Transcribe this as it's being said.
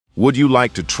Would you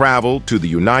like to travel to the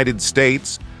United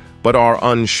States but are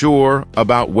unsure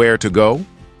about where to go?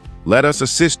 Let us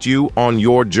assist you on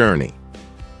your journey.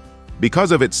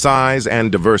 Because of its size and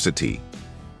diversity,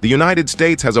 the United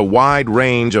States has a wide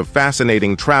range of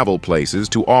fascinating travel places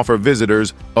to offer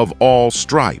visitors of all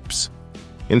stripes.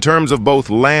 In terms of both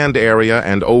land area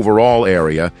and overall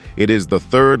area, it is the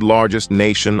third largest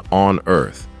nation on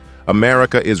Earth.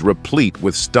 America is replete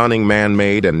with stunning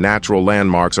man-made and natural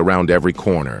landmarks around every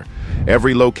corner.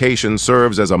 Every location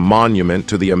serves as a monument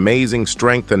to the amazing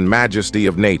strength and majesty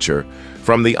of nature,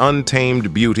 from the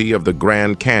untamed beauty of the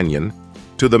Grand Canyon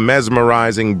to the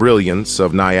mesmerizing brilliance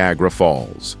of Niagara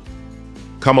Falls.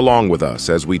 Come along with us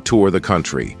as we tour the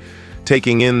country,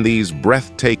 taking in these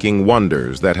breathtaking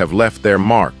wonders that have left their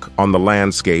mark on the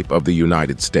landscape of the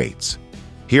United States.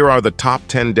 Here are the top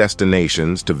 10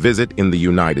 destinations to visit in the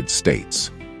United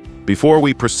States. Before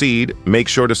we proceed, make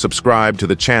sure to subscribe to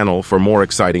the channel for more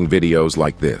exciting videos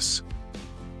like this.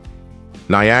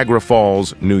 Niagara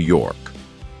Falls, New York.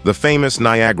 The famous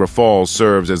Niagara Falls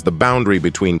serves as the boundary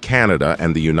between Canada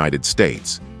and the United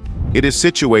States. It is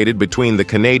situated between the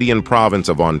Canadian province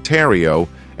of Ontario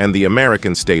and the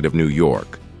American state of New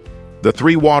York. The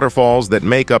three waterfalls that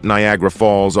make up Niagara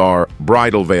Falls are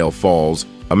Bridal Veil Falls,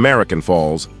 American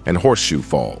Falls, and Horseshoe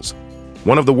Falls.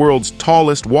 One of the world's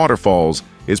tallest waterfalls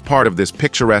is part of this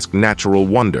picturesque natural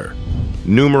wonder.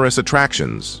 Numerous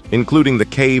attractions, including the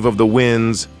Cave of the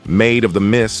Winds, Maid of the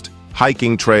Mist,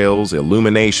 hiking trails,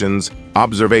 illuminations,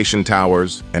 observation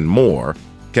towers, and more,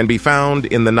 can be found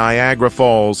in the Niagara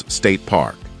Falls State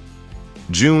Park.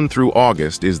 June through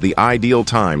August is the ideal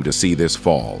time to see this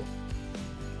fall.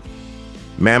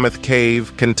 Mammoth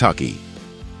Cave, Kentucky.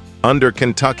 Under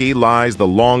Kentucky lies the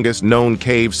longest known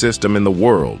cave system in the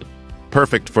world,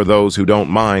 perfect for those who don't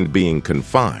mind being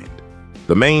confined.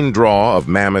 The main draw of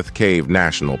Mammoth Cave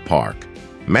National Park.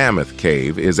 Mammoth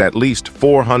Cave is at least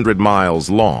 400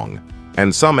 miles long,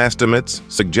 and some estimates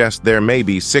suggest there may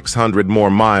be 600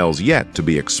 more miles yet to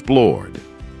be explored.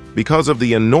 Because of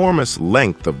the enormous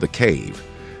length of the cave,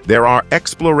 there are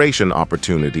exploration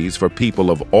opportunities for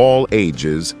people of all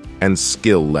ages and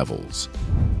skill levels.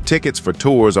 Tickets for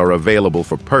tours are available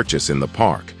for purchase in the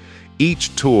park.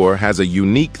 Each tour has a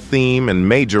unique theme and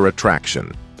major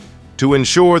attraction. To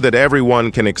ensure that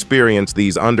everyone can experience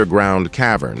these underground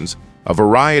caverns, a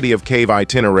variety of cave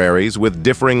itineraries with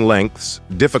differing lengths,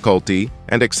 difficulty,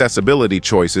 and accessibility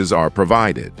choices are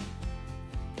provided.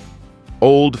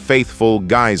 Old Faithful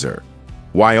Geyser,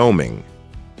 Wyoming.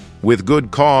 With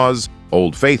good cause,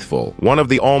 Old Faithful, one of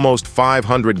the almost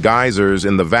 500 geysers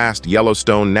in the vast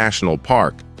Yellowstone National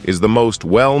Park, is the most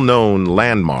well-known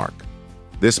landmark.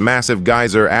 This massive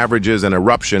geyser averages an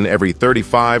eruption every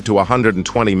 35 to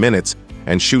 120 minutes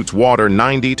and shoots water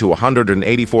 90 to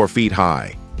 184 feet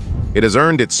high. It has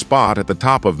earned its spot at the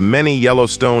top of many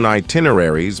Yellowstone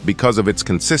itineraries because of its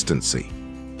consistency.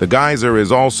 The geyser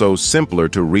is also simpler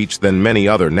to reach than many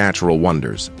other natural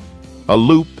wonders. A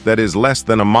loop that is less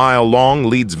than a mile long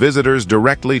leads visitors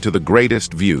directly to the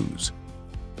greatest views.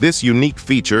 This unique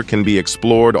feature can be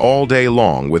explored all day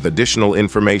long with additional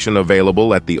information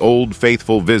available at the Old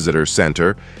Faithful Visitor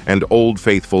Center and Old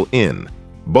Faithful Inn,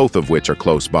 both of which are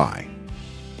close by.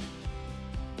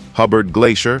 Hubbard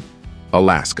Glacier,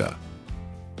 Alaska.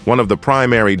 One of the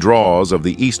primary draws of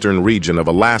the eastern region of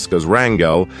Alaska's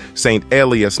Wrangell St.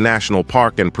 Elias National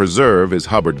Park and Preserve is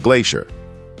Hubbard Glacier.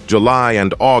 July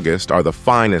and August are the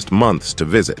finest months to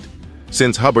visit.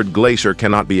 Since Hubbard Glacier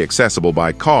cannot be accessible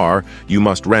by car, you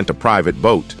must rent a private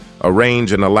boat,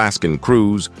 arrange an Alaskan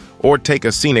cruise, or take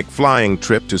a scenic flying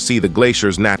trip to see the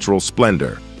glacier's natural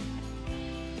splendor.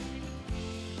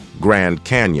 Grand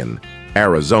Canyon,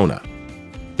 Arizona.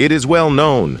 It is well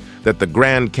known that the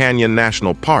Grand Canyon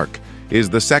National Park is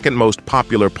the second most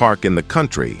popular park in the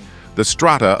country. The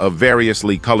strata of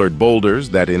variously colored boulders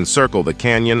that encircle the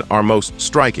canyon are most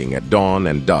striking at dawn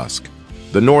and dusk.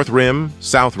 The North Rim,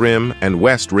 South Rim, and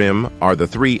West Rim are the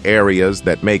three areas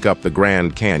that make up the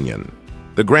Grand Canyon.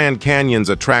 The Grand Canyon's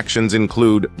attractions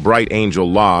include Bright Angel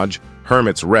Lodge,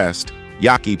 Hermit's Rest,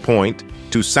 Yaqui Point,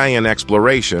 Tusayan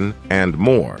Exploration, and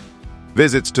more.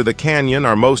 Visits to the canyon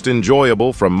are most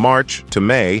enjoyable from March to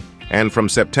May and from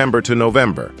September to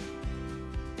November.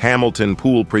 Hamilton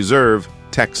Pool Preserve,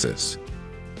 Texas.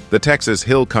 The Texas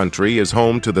Hill Country is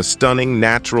home to the stunning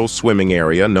natural swimming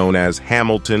area known as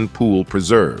Hamilton Pool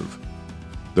Preserve.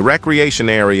 The recreation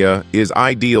area is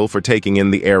ideal for taking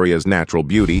in the area's natural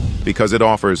beauty because it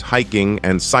offers hiking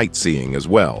and sightseeing as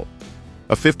well.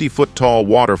 A 50-foot-tall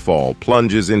waterfall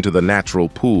plunges into the natural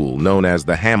pool known as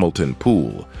the Hamilton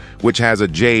Pool, which has a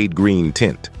jade green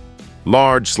tint.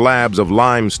 Large slabs of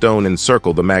limestone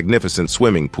encircle the magnificent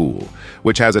swimming pool,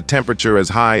 which has a temperature as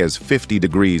high as 50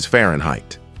 degrees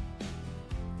Fahrenheit.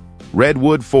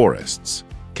 Redwood Forests,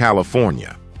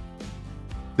 California.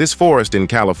 This forest in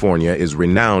California is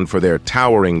renowned for their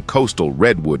towering coastal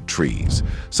redwood trees,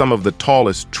 some of the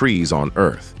tallest trees on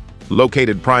Earth.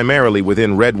 Located primarily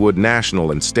within Redwood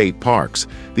National and State Parks,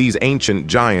 these ancient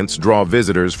giants draw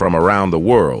visitors from around the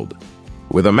world.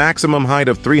 With a maximum height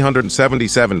of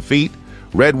 377 feet,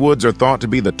 redwoods are thought to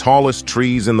be the tallest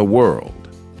trees in the world.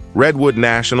 Redwood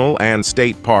National and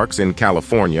State Parks in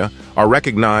California are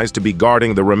recognized to be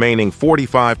guarding the remaining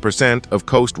 45% of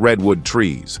coast redwood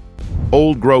trees.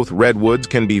 Old-growth redwoods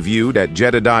can be viewed at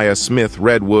Jedediah Smith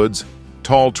Redwoods,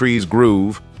 Tall Trees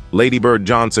Grove, Ladybird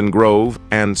Johnson Grove,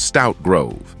 and Stout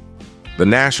Grove. The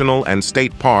National and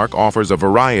State Park offers a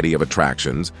variety of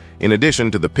attractions, in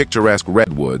addition to the picturesque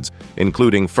redwoods,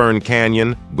 including Fern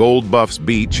Canyon, Gold Buffs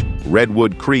Beach,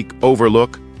 Redwood Creek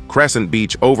Overlook, Crescent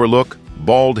Beach Overlook,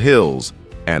 Bald Hills,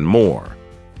 and more.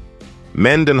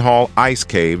 Mendenhall Ice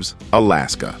Caves,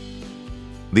 Alaska.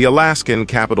 The Alaskan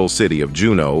capital city of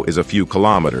Juneau is a few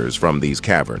kilometers from these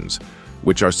caverns,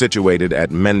 which are situated at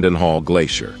Mendenhall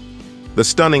Glacier. The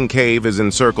stunning cave is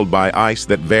encircled by ice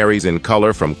that varies in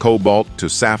color from cobalt to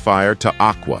sapphire to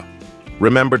aqua.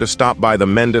 Remember to stop by the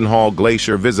Mendenhall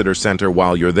Glacier Visitor Center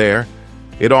while you're there.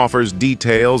 It offers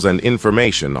details and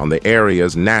information on the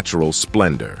area's natural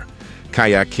splendor.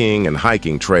 Kayaking and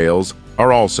hiking trails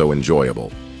are also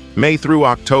enjoyable. May through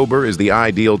October is the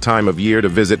ideal time of year to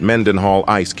visit Mendenhall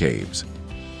Ice Caves.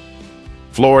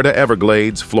 Florida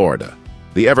Everglades, Florida.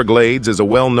 The Everglades is a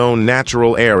well-known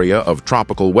natural area of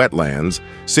tropical wetlands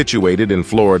situated in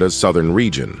Florida's southern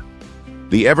region.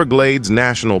 The Everglades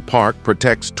National Park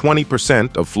protects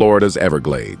 20% of Florida's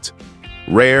Everglades.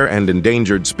 Rare and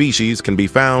endangered species can be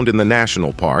found in the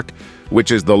national park,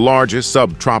 which is the largest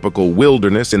subtropical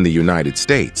wilderness in the United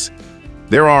States.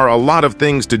 There are a lot of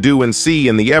things to do and see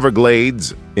in the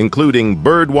Everglades, including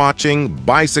bird-watching,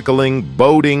 bicycling,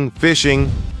 boating, fishing,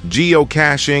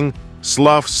 geocaching,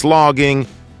 slough slogging,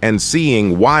 and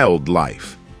seeing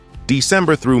wildlife.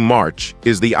 December through March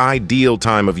is the ideal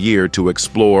time of year to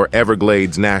explore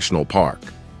Everglades National Park.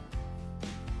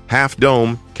 Half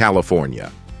Dome,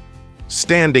 California.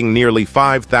 Standing nearly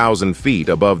 5,000 feet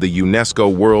above the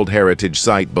UNESCO World Heritage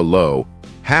Site below,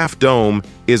 Half Dome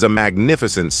is a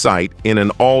magnificent site in an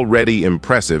already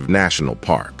impressive national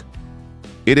park.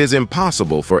 It is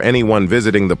impossible for anyone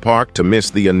visiting the park to miss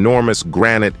the enormous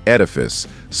granite edifice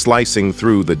slicing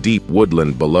through the deep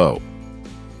woodland below.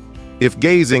 If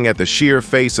gazing at the sheer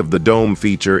face of the dome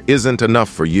feature isn't enough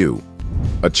for you,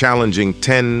 a challenging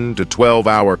 10 to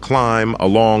 12-hour climb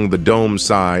along the dome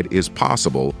side is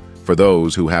possible for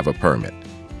those who have a permit.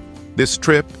 This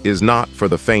trip is not for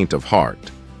the faint of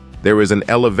heart. There is an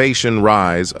elevation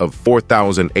rise of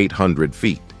 4,800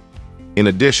 feet. In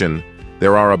addition,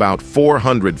 there are about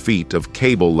 400 feet of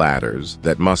cable ladders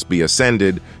that must be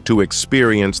ascended to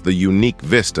experience the unique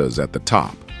vistas at the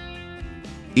top.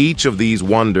 Each of these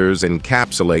wonders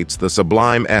encapsulates the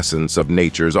sublime essence of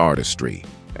nature's artistry.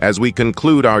 As we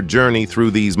conclude our journey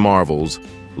through these marvels,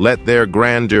 let their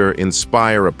grandeur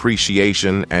inspire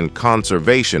appreciation and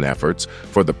conservation efforts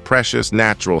for the precious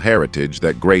natural heritage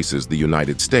that graces the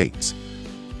United States.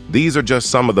 These are just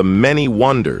some of the many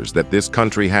wonders that this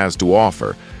country has to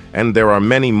offer, and there are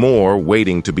many more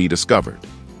waiting to be discovered.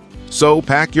 So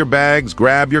pack your bags,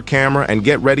 grab your camera, and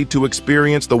get ready to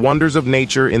experience the wonders of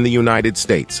nature in the United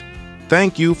States.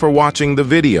 Thank you for watching the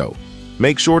video.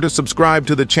 Make sure to subscribe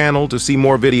to the channel to see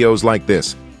more videos like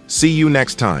this. See you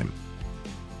next time.